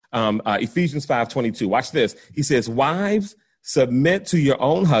Ephesians 5:22. Watch this. He says, wives, submit to your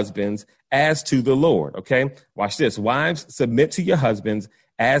own husbands as to the Lord. Okay, watch this. Wives, submit to your husbands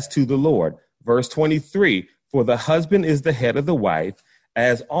as to the Lord. Verse 23, for the husband is the head of the wife,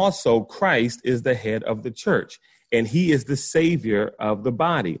 as also Christ is the head of the church, and he is the savior of the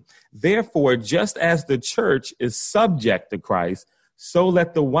body. Therefore, just as the church is subject to Christ, so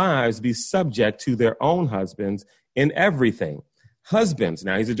let the wives be subject to their own husbands in everything. Husbands,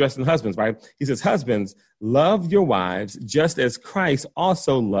 now he's addressing husbands, right? He says, husbands, love your wives just as Christ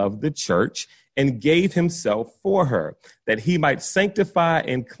also loved the church and gave himself for her, that he might sanctify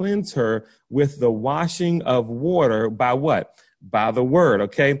and cleanse her with the washing of water by what? By the word,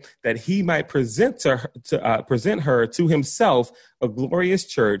 okay? That he might present her to himself a glorious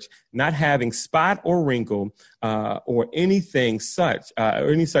church, not having spot or wrinkle or anything such, or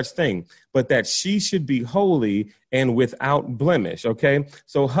any such thing, but that she should be holy and without blemish, okay?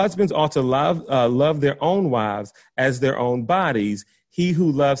 So husbands ought to love their own wives as their own bodies. He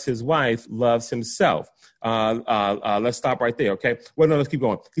who loves his wife loves himself. Let's stop right there. Okay. Well, no, let's keep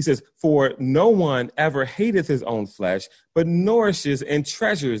going. He says, for no one ever hateth his own flesh, but nourishes and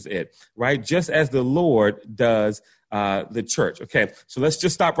treasures it, right? Just as the Lord does the church. Okay. So let's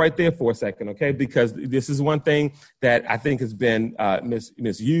just stop right there for a second. Okay. Because this is one thing that I think has been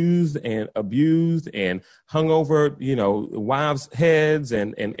misused and abused and hung over, wives' heads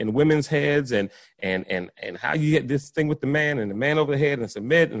and women's heads and how you get this thing with the man and the man over the head and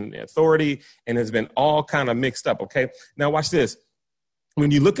submit and authority, and has been all kind of mixed up. Okay. Now watch this. When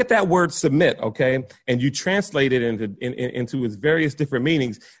you look at that word submit, okay, and you translate it into its various different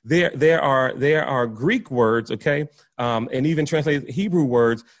meanings, there are Greek words, okay, and even translated Hebrew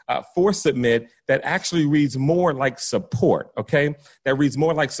words for submit that actually reads more like support, okay, that reads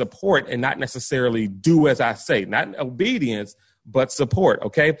more like support and not necessarily do as I say, not obedience, but support.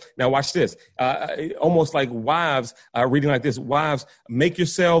 Okay. Now watch this. Almost like wives, reading like this, wives, make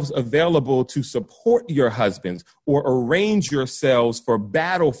yourselves available to support your husbands or arrange yourselves for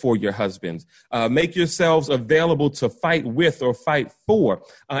battle for your husbands. Make yourselves available to fight with or fight for.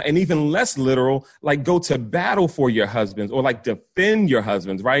 And even less literal, like go to battle for your husbands or like defend your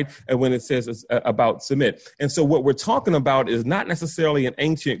husbands, right? And when it says about submit. And so what we're talking about is not necessarily an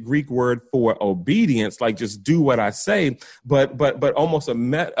ancient Greek word for obedience, like just do what I say, but almost a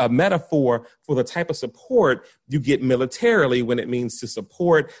metaphor for the type of support you get militarily when it means to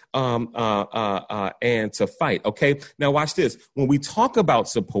support and to fight. Okay. Now watch this. When we talk about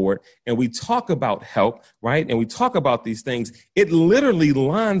support and we talk about help, right, and we talk about these things, it literally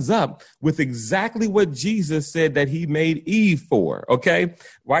lines up with exactly what Jesus said that he made Eve for. Okay.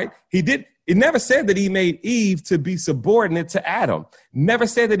 Right. It never said that he made Eve to be subordinate to Adam. Never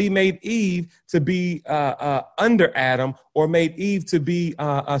said that he made Eve to be under Adam or made Eve to be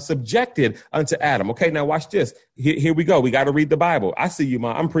subjected unto Adam. Okay, now watch this. Here we go. We got to read the Bible. I see you,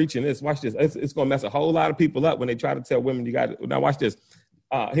 Mom. I'm preaching this. Watch this. It's going to mess a whole lot of people up when they try to tell women you got to. Now watch this.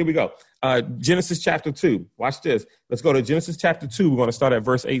 Here we go. Genesis chapter 2. Watch this. Let's go to Genesis chapter 2. We're going to start at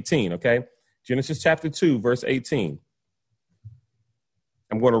verse 18. Okay, Genesis chapter 2, verse 18.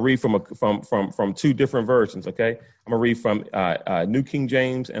 I'm going to read from two different versions, okay? I'm going to read from New King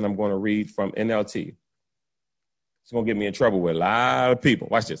James, and I'm going to read from NLT. It's going to get me in trouble with a lot of people.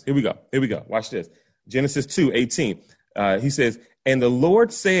 Watch this. Here we go. Watch this. Genesis 2:18. He says, and the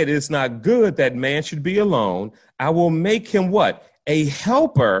Lord said, it's not good that man should be alone. I will make him what? A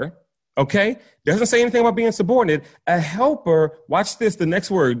helper, okay? Doesn't say anything about being subordinate. A helper, watch this, the next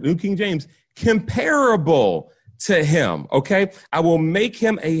word, New King James, comparable to him. Okay. I will make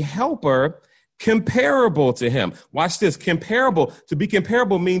him a helper comparable to him. Watch this. Comparable. To be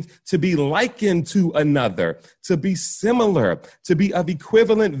comparable means to be likened to another, to be similar, to be of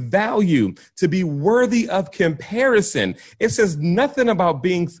equivalent value, to be worthy of comparison. It says nothing about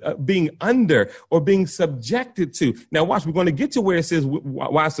being under or being subjected to. Now watch, we're going to get to where it says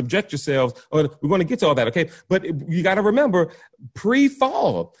why subject yourselves, or we're going to get to all that. Okay. But you got to remember,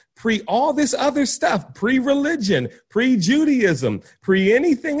 pre-fall, pre all this other stuff, pre-religion, pre-Judaism,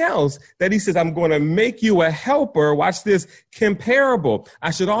 pre-anything else, that he says, I'm going to make you a helper. Watch this, comparable.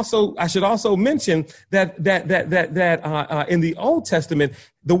 I should also mention that in the Old Testament,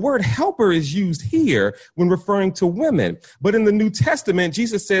 the word helper is used here when referring to women. But in the New Testament,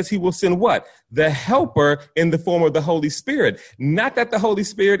 Jesus says he will send what? The helper in the form of the Holy Spirit. Not that the Holy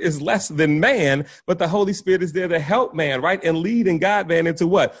Spirit is less than man, but the Holy Spirit is there to help man, right? And lead and guide man into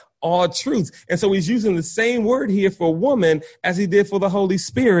what? all truths. And so he's using the same word here for woman as he did for the Holy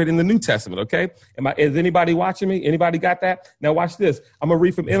Spirit in the New Testament. Okay. Is anybody watching me? Anybody got that? Now watch this. I'm going to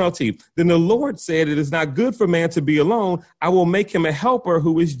read from NLT. Then the Lord said, it is not good for man to be alone. I will make him a helper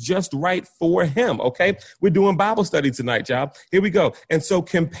who is just right for him. Okay. We're doing Bible study tonight, y'all. Here we go. And so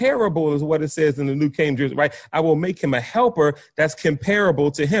comparable is what it says in the New King James, right? I will make him a helper that's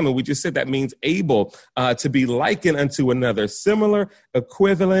comparable to him. And we just said that means able to be likened unto another, similar,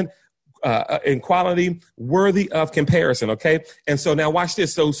 equivalent, in quality, worthy of comparison. Okay. And so now watch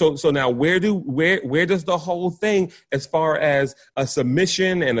this. So now where does the whole thing as far as a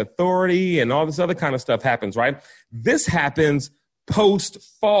submission and authority and all this other kind of stuff happens, right? This happens post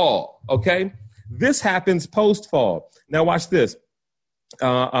fall. Okay. This happens post fall. Now watch this.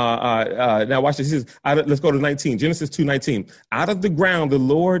 Now watch this. Let's go to 19. Genesis 2:19. Out of the ground, the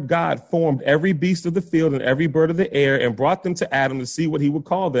Lord God formed every beast of the field and every bird of the air and brought them to Adam to see what he would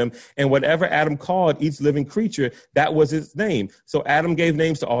call them. And whatever Adam called each living creature, that was its name. So Adam gave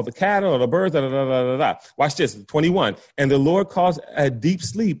names to all the cattle, all the birds, Watch this. 21. And the Lord caused a deep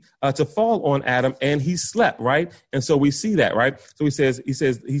sleep to fall on Adam, and he slept, right? And so we see that, right? So he says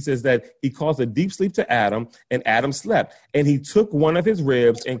that he caused a deep sleep to Adam, and Adam slept. And he took one of his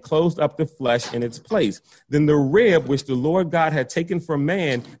ribs and closed up the flesh in its place. Then the rib which the Lord God had taken from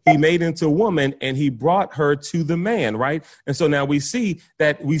man, he made into woman, and he brought her to the man, right? And so now we see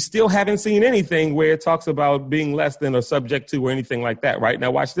that we still haven't seen anything where it talks about being less than or subject to or anything like that, right? Now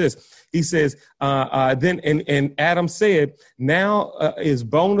watch this. He says, then Adam said, now is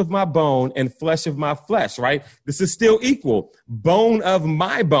bone of my bone and flesh of my flesh, right? This is still equal. Bone of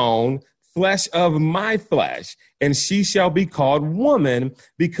my bone, flesh of my flesh, and she shall be called woman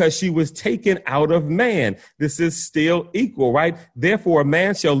because she was taken out of man. This is still equal, right? Therefore, a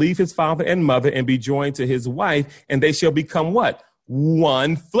man shall leave his father and mother and be joined to his wife, and they shall become what?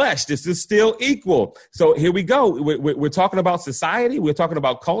 One flesh. This is still equal. So here we go. We're talking about society. We're talking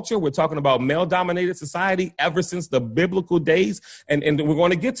about culture. We're talking about male-dominated society ever since the biblical days. And we're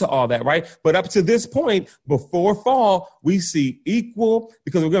going to get to all that, right? But up to this point, before fall, we see equal,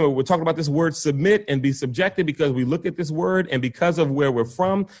 because we're talking about this word submit and be subjected, because we look at this word, and because of where we're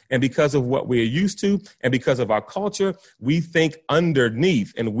from and because of what we're used to and because of our culture, we think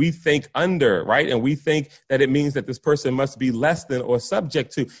underneath and we think under, right? And we think that it means that this person must be less than or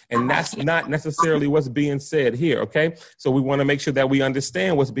subject to. And that's not necessarily what's being said here. Okay. So we want to make sure that we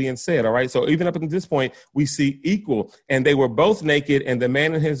understand what's being said. All right. So even up until this point, we see equal, and they were both naked, and the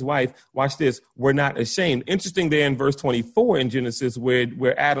man and his wife, watch this, were not ashamed. Interesting there in verse 24 in Genesis,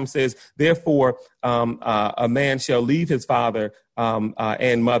 where Adam says, therefore, a man shall leave his father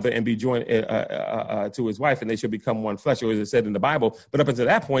and mother and be joined to his wife, and they shall become one flesh, or as it said in the Bible. But up until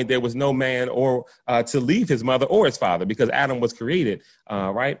that point, there was no man or to leave his mother or his father, because Adam was created,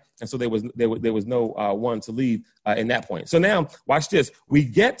 right? And so there was no one to leave in that point. So now watch this. We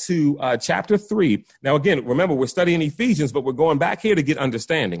get to chapter 3. Now, again, remember, we're studying Ephesians, but we're going back here to get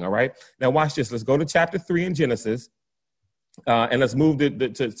understanding. All right. Now watch this. Let's go to chapter 3 in Genesis. And let's move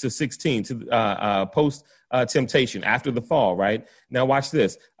to 16, to post temptation, after the fall, right? Now watch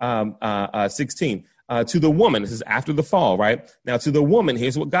this, 16. To the woman, this is after the fall, right? Now to the woman,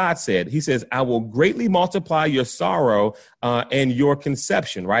 here's what God said. He says, I will greatly multiply your sorrow and your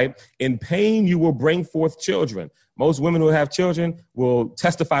conception, right? In pain, you will bring forth children. Most women who have children will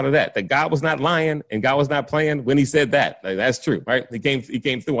testify to that God was not lying and God was not playing when he said that. Like, that's true, right? He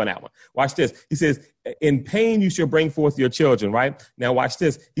came through on that one. Watch this. He says, in pain, you shall bring forth your children, right? Now watch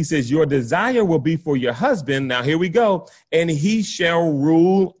this. He says, your desire will be for your husband. Now here we go. And he shall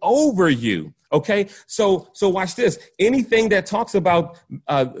rule over you. Okay, so watch this. Anything that talks about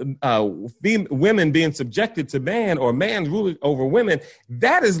women being subjected to man, or man ruling over women,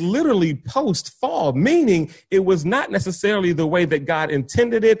 that is literally post-fall, meaning it was not necessarily the way that God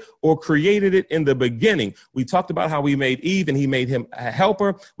intended it or created it in the beginning. We talked about how we made Eve and he made him a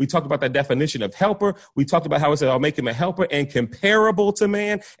helper. We talked about the definition of helper. We talked about how it said, I'll make him a helper and comparable to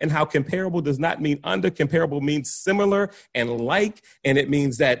man, and how comparable does not mean under. Comparable means similar and like, and it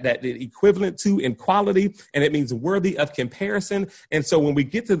means that equivalent to in quality, and it means worthy of comparison. And so when we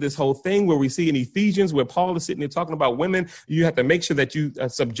get to this whole thing where we see in Ephesians where Paul is sitting there talking about women, you have to make sure that you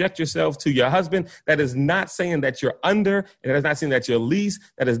subject yourself to your husband. That is not saying that you're under, and that is not saying that you're least.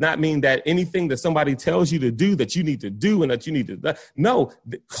 That does not mean that anything that somebody tells you to do that you need to do and that you need to. No,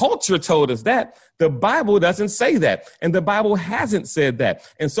 the culture told us that. The Bible doesn't say that, and the Bible hasn't said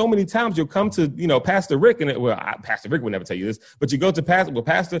that. And so many times you'll come to, Pastor Rick, and Pastor Rick would never tell you this, but you go to Pastor,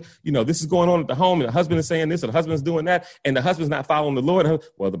 Pastor, this is going on at the home, and the husband is saying this, or the husband's doing that, and the husband's not following the Lord.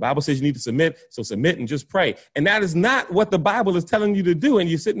 Well, the Bible says you need to submit, so submit and just pray. And that is not what the Bible is telling you to do. And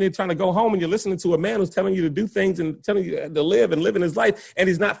you're sitting there trying to go home, and you're listening to a man who's telling you to do things and telling you to live and live in his life, and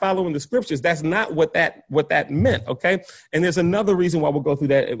he's not following the scriptures. That's not what that meant, okay? And there's another reason why we'll go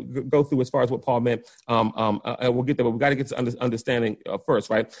through as far as what Paul meant, and we'll get there, but we got to get to understanding first,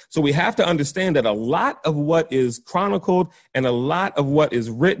 right? So we have to understand that a lot of what is chronicled and a lot of what is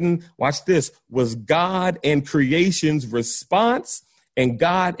written, watch this, was God and creation's response and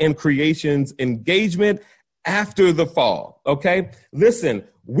God and creation's engagement after the fall, okay? Listen,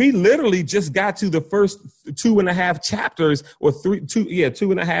 we literally just got to the first 2.5 chapters, or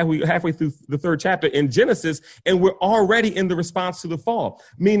 2.5. We're halfway through the third chapter in Genesis, and we're already in the response to the fall.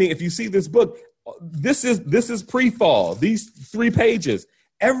 Meaning, if you see this book, this is pre-fall, these 3 pages.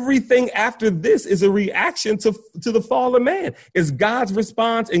 Everything after this is a reaction to the fall of man. It's God's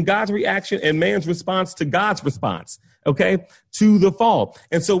response and God's reaction and man's response to God's response, okay, to the fall.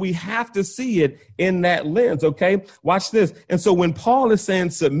 And so we have to see it in that lens, okay? Watch this. And so when Paul is saying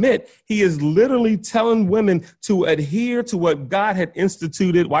submit, he is literally telling women to adhere to what God had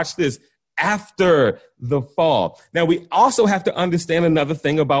instituted, watch this, after the fall. Now, we also have to understand another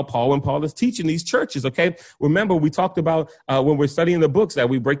thing about Paul when Paul is teaching these churches, okay? Remember, we talked about when we're studying the books that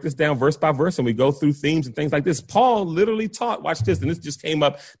we break this down verse by verse and we go through themes and things like this. Paul literally taught, watch this, and this just came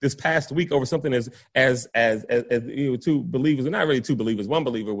up this past week over something as you know, 2 believers, and not really 2 believers. One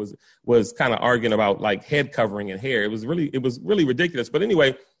believer was kind of arguing about like head covering and hair. It was really ridiculous. But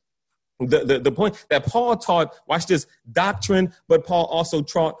anyway, the point that Paul taught, watch this, doctrine, but Paul also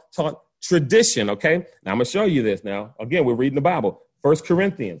taught tradition, okay? Now, I'm going to show you this now. Again, we're reading the Bible. 1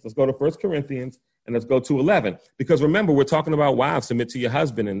 Corinthians. Let's go to 1 Corinthians, and let's go to 11. Because remember, we're talking about wives, submit to your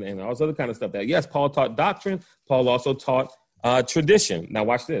husband, and all this other kind of stuff. That yes, Paul taught doctrine. Paul also taught tradition. Now,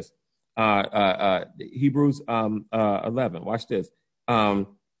 watch this. Hebrews 11. Watch this.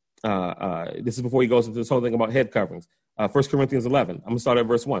 This is before he goes into this whole thing about head coverings. 1 Corinthians 11. I'm going to start at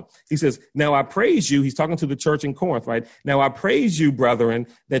verse 1. He says, now I praise you. He's talking to the church in Corinth, right? Now I praise you, brethren,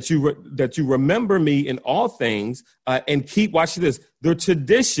 that you remember me in all things and keep, watch this, the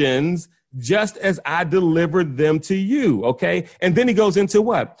traditions just as I delivered them to you, okay? And then he goes into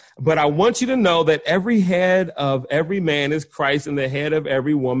what? But I want you to know that every head of every man is Christ, and the head of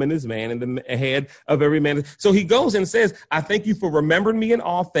every woman is man, and the head of every man is... So he goes and says, I thank you for remembering me in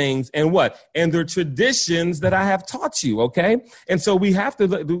all things, and what? And the traditions that I have taught you, okay? And so we have to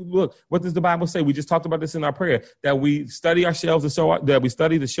look, what does the Bible say? We just talked about this in our prayer, that we study ourselves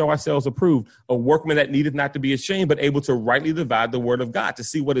to show ourselves approved, a workman that needeth not to be ashamed, but able to rightly divide the word of God, to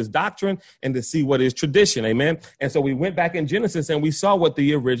see what is doctrine and to see what is tradition. Amen. And so we went back in Genesis and we saw what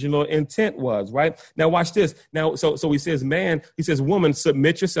the original intent was, right? Now watch this. Now, so he says, man, he says, woman,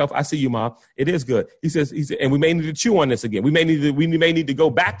 submit yourself. I see you, Mom. It is good. He says, and we may need to chew on this again. We may need to go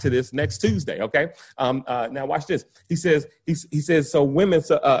back to this next Tuesday. Okay. Now watch this. He says, so women,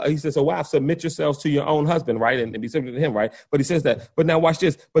 he says, so wives, submit yourselves to your own husband, right? And be subject to him, right? But he says that, but now watch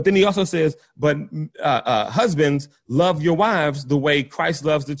this. But then he also says, but husbands, love your wives the way Christ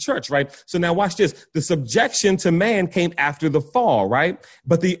loves the church, right? So now watch this. The subjection to man came after the fall, right?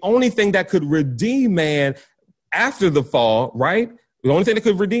 But the only thing that could redeem man after the fall, right? The only thing that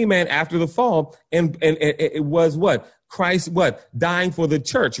could redeem man after the fall, and it was what? Christ, what? Dying for the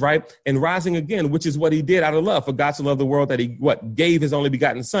church, right? And rising again, which is what he did out of love. For God to love the world that he, what? Gave his only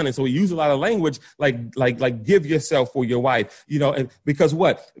begotten son. And so he used a lot of language like give yourself for your wife, you know, and because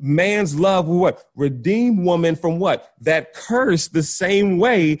what? Man's love will what? Redeem woman from what? That curse, the same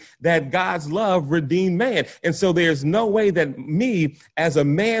way that God's love redeemed man. And so there's no way that me, as a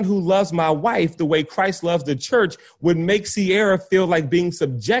man who loves my wife the way Christ loves the church, would make Sierra feel like being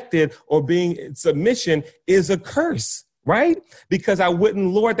subjected or being in submission is a curse. Right? Because I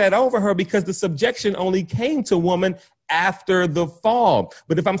wouldn't lord that over her, because the subjection only came to woman after the fall.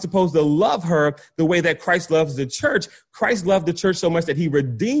 But if I'm supposed to love her the way that Christ loves the church, Christ loved the church so much that he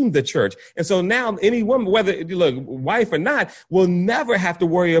redeemed the church. And so now any woman, whether wife or not, will never have to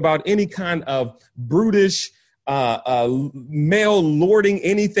worry about any kind of brutish male lording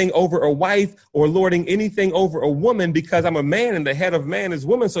anything over a wife or lording anything over a woman, because I'm a man and the head of man is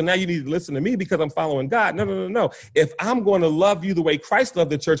woman. So now you need to listen to me because I'm following God. No. If I'm going to love you the way Christ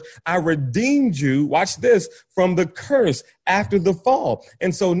loved the church, I redeemed you, watch this, from the curse after the fall.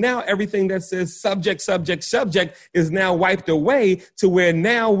 And so now everything that says subject is now wiped away, to where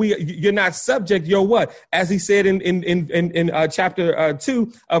now you're not subject. You're what? As he said in chapter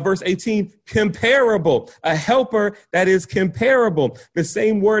 2, verse 18, comparable, a helper that is comparable. The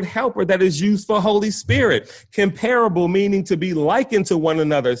same word helper that is used for Holy Spirit. Comparable meaning to be likened to one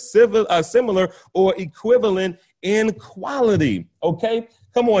another, similar or equivalent in quality. Okay.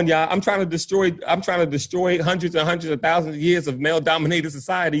 Come on, y'all. I'm trying to destroy hundreds and hundreds of thousands of years of male-dominated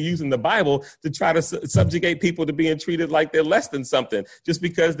society using the Bible to try to subjugate people to being treated like they're less than something just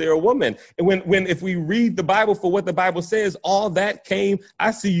because they're a woman. And if we read the Bible for what the Bible says, all that came.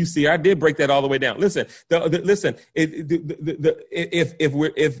 I see you, see. I did break that all the way down. Listen,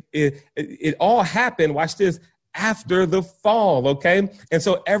 it all happened. Watch this. After the fall, okay? And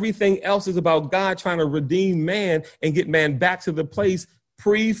so everything else is about God trying to redeem man and get man back to the place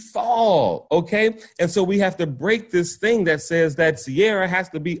pre-fall, okay? And so we have to break this thing that says that Sierra has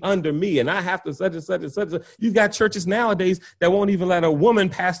to be under me and I have to such and such and such. You've got churches nowadays that won't even let a woman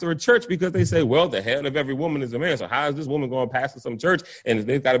pastor a church because they say, well, the head of every woman is a man. So how is this woman going to pastor some church? And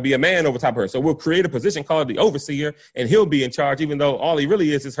there's got to be a man over top of her. So we'll create a position called the overseer and he'll be in charge, even though all he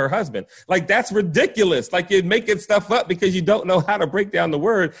really is her husband. Like, that's ridiculous. Like, you're making stuff up because you don't know how to break down the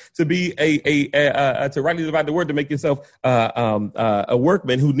word to be to rightly divide the word, to make yourself a workman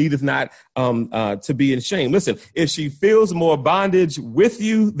who needeth not to be in shame. Listen, if she feels more bondage with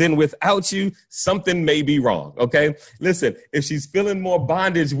you than without you, something may be wrong. Okay. Listen, if she's feeling more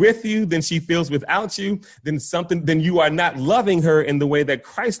bondage with you than she feels without you, then you are not loving her in the way that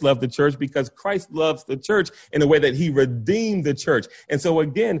Christ loved the church, because Christ loves the church in the way that he redeemed the church. And so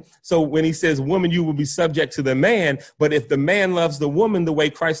again, when he says, woman, you will be subject to the man, but if the man loves the woman the way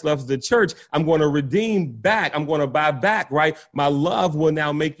Christ loves the church, I'm going to redeem back. I'm going to buy back, right? My love will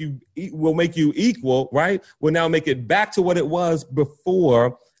now make you equal, right? Will now make it back to what it was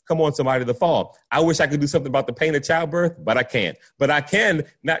before. Come on, somebody, the fall. I wish I could do something about the pain of childbirth, but I can't. But I can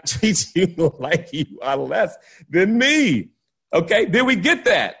not treat you like you are less than me. Okay, did we get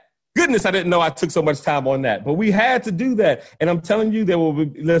that? Goodness, I didn't know I took so much time on that, but we had to do that. And I'm telling you, there will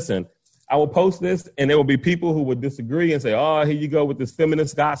be, listen, I will post this and there will be people who would disagree and say, oh, here you go with this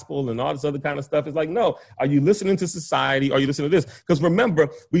feminist gospel and all this other kind of stuff. It's like, no, are you listening to society? Are you listening to this? Because remember,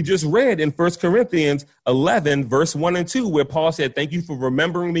 we just read in 1 Corinthians 11, verse 1 and 2, where Paul said, thank you for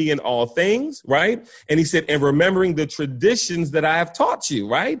remembering me in all things, right? And he said, and remembering the traditions that I have taught you,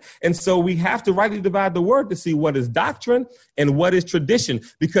 right? And so we have to rightly divide the word to see what is doctrine and what is tradition,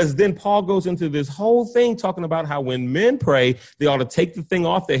 because then Paul goes into this whole thing talking about how when men pray, they ought to take the thing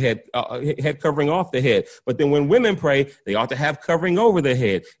off their head covering off the head. But then when women pray, they ought to have covering over their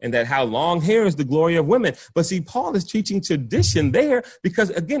head, and that how long hair is the glory of women. But see, Paul is teaching tradition there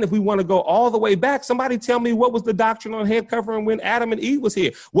because, again, if we want to go all the way back, somebody tell me what was the doctrine on head covering when Adam and Eve was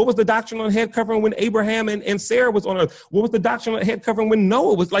here? What was the doctrine on head covering when Abraham and Sarah was on earth? What was the doctrine on head covering when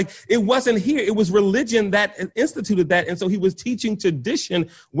Noah was? Like, it wasn't here. It was religion that instituted that. And so he was teaching tradition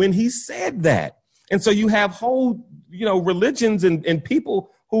when he said that. And so you have whole, religions and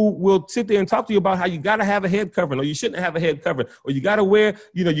people who will sit there and talk to you about how you got to have a head covering, or you shouldn't have a head covering, or you got to wear,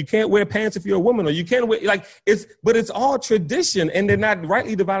 you can't wear pants if you're a woman, or you can't wear, but it's all tradition, and they're not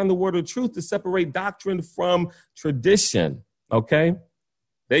rightly dividing the word of truth to separate doctrine from tradition. Okay.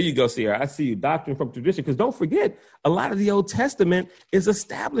 There you go, Sierra. I see you, doctrine from tradition. Because don't forget, a lot of the Old Testament is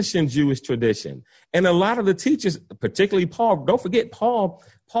establishing Jewish tradition. And a lot of the teachers, particularly Paul, don't forget, Paul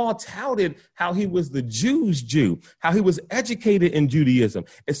touted how he was the Jews' Jew, how he was educated in Judaism.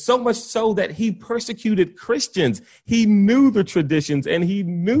 It's so much so that he persecuted Christians. He knew the traditions and he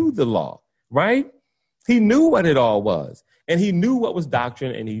knew the law, right? He knew what it all was. And he knew what was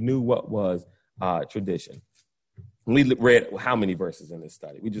doctrine and he knew what was tradition. We read how many verses in this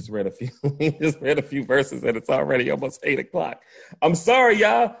study? We just read a few. We just read a few verses, and it's already almost 8:00. I'm sorry,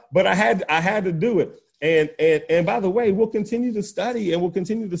 y'all, but I had to do it. And by the way, we'll continue to study, and we'll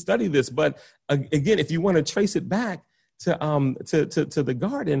continue to study this. But again, if you want to trace it back to the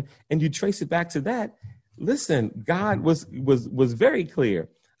garden, and you trace it back to that, listen, God was very clear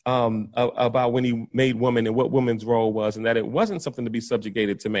about when he made woman and what woman's role was, and that it wasn't something to be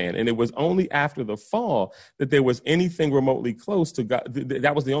subjugated to man. And it was only after the fall that there was anything remotely close to God.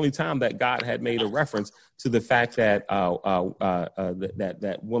 That was the only time that God had made a reference to the fact that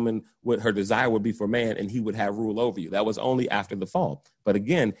that woman, what her desire would be for man, and he would have rule over you. That was only after the fall. But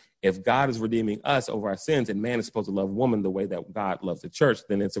again, if God is redeeming us over our sins, and man is supposed to love woman the way that God loves the church,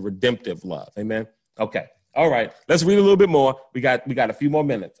 then it's a redemptive love. Amen. Okay. All right, let's read a little bit more. We got a few more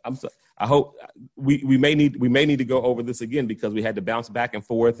minutes. I hope we may need to go over this again because we had to bounce back and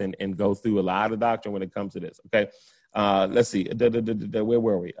forth and go through a lot of doctrine when it comes to this. Okay, let's see. Where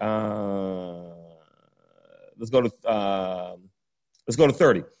were we? Let's go to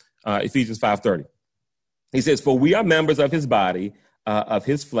 30. Ephesians 5:30. He says, "For we are members of his body, of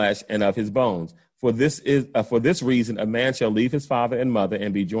his flesh, and of his bones. For this reason, a man shall leave his father and mother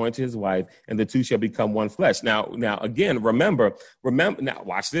and be joined to his wife, and the two shall become one flesh. Now, again, remember, now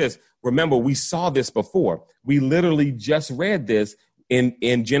watch this. Remember, we saw this before. We literally just read this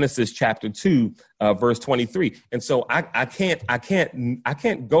in Genesis chapter 2, verse 23. And so I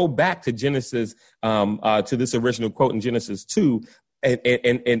can't go back to Genesis, to this original quote in Genesis 2 and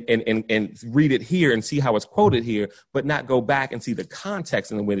read it here and see how it's quoted here, but not go back and see the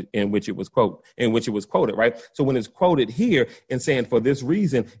context in which it was quoted, right? So when it's quoted here and saying, for this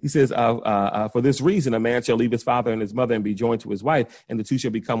reason, he says, for this reason, a man shall leave his father and his mother and be joined to his wife, and the two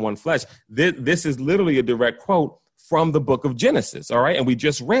shall become one flesh. This is literally a direct quote from the book of Genesis, all right? And we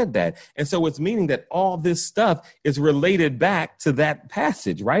just read that. And so it's meaning that all this stuff is related back to that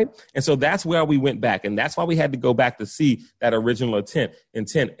passage, right? And so that's where we went back. And that's why we had to go back to see that original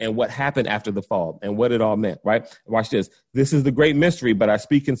intent and what happened after the fall and what it all meant, right? Watch this. This is the great mystery, but I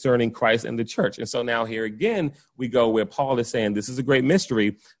speak concerning Christ and the church. And so now here again, we go where Paul is saying, this is a great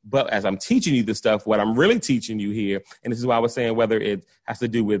mystery, but as I'm teaching you this stuff, what I'm really teaching you here, and this is why I was saying whether it has to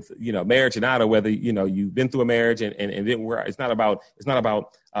do with, marriage or not, or whether, you've been through a marriage and it didn't work. It's not about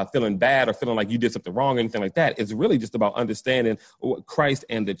feeling bad or feeling like you did something wrong or anything like that. It's really just about understanding Christ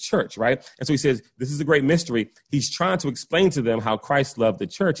and the church, right? And so he says, this is a great mystery. He's trying to explain to them how Christ loved the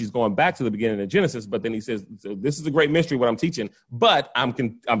church. He's going back to the beginning of Genesis, but then he says, so this is a great mystery, what I'm teaching, but I'm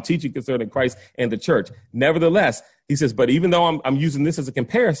teaching concerning Christ and the church. Nevertheless, he says, but even though I'm using this as a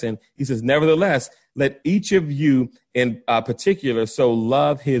comparison, he says, nevertheless, let each of you in particular so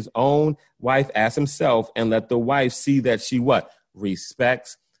love his own wife as himself, and let the wife see that she what?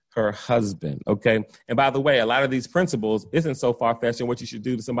 Respects her husband. Okay. And by the way, a lot of these principles isn't so far-fetched in what you should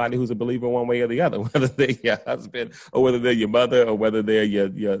do to somebody who's a believer one way or the other, whether they're your husband or whether they're your mother or whether they're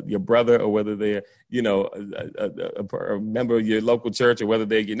your brother or whether they're, a member of your local church or whether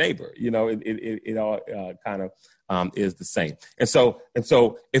they're your neighbor. It all kind of is the same. And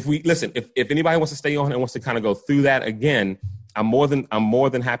so if we listen, if anybody wants to stay on and wants to kind of go through that again, I'm more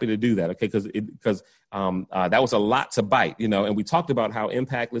than happy to do that. Okay. Because that was a lot to bite, and we talked about how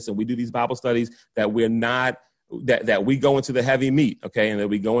impact, listen, we do these Bible studies that we're not, that we go into the heavy meat. Okay. And that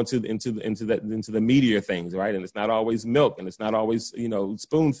we go into the meatier things. Right. And it's not always milk and it's not always,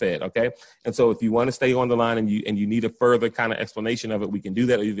 spoon fed. Okay. And so if you want to stay on the line and you need a further kind of explanation of it, we can do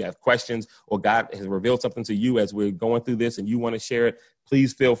that. Or if you have questions or God has revealed something to you as we're going through this and you want to share it,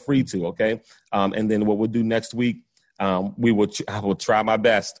 please feel free to. Okay. And then what we'll do next week, I will try my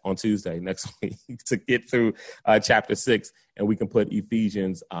best on Tuesday next week to get through chapter 6 and we can put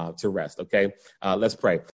Ephesians to rest. Okay, let's pray.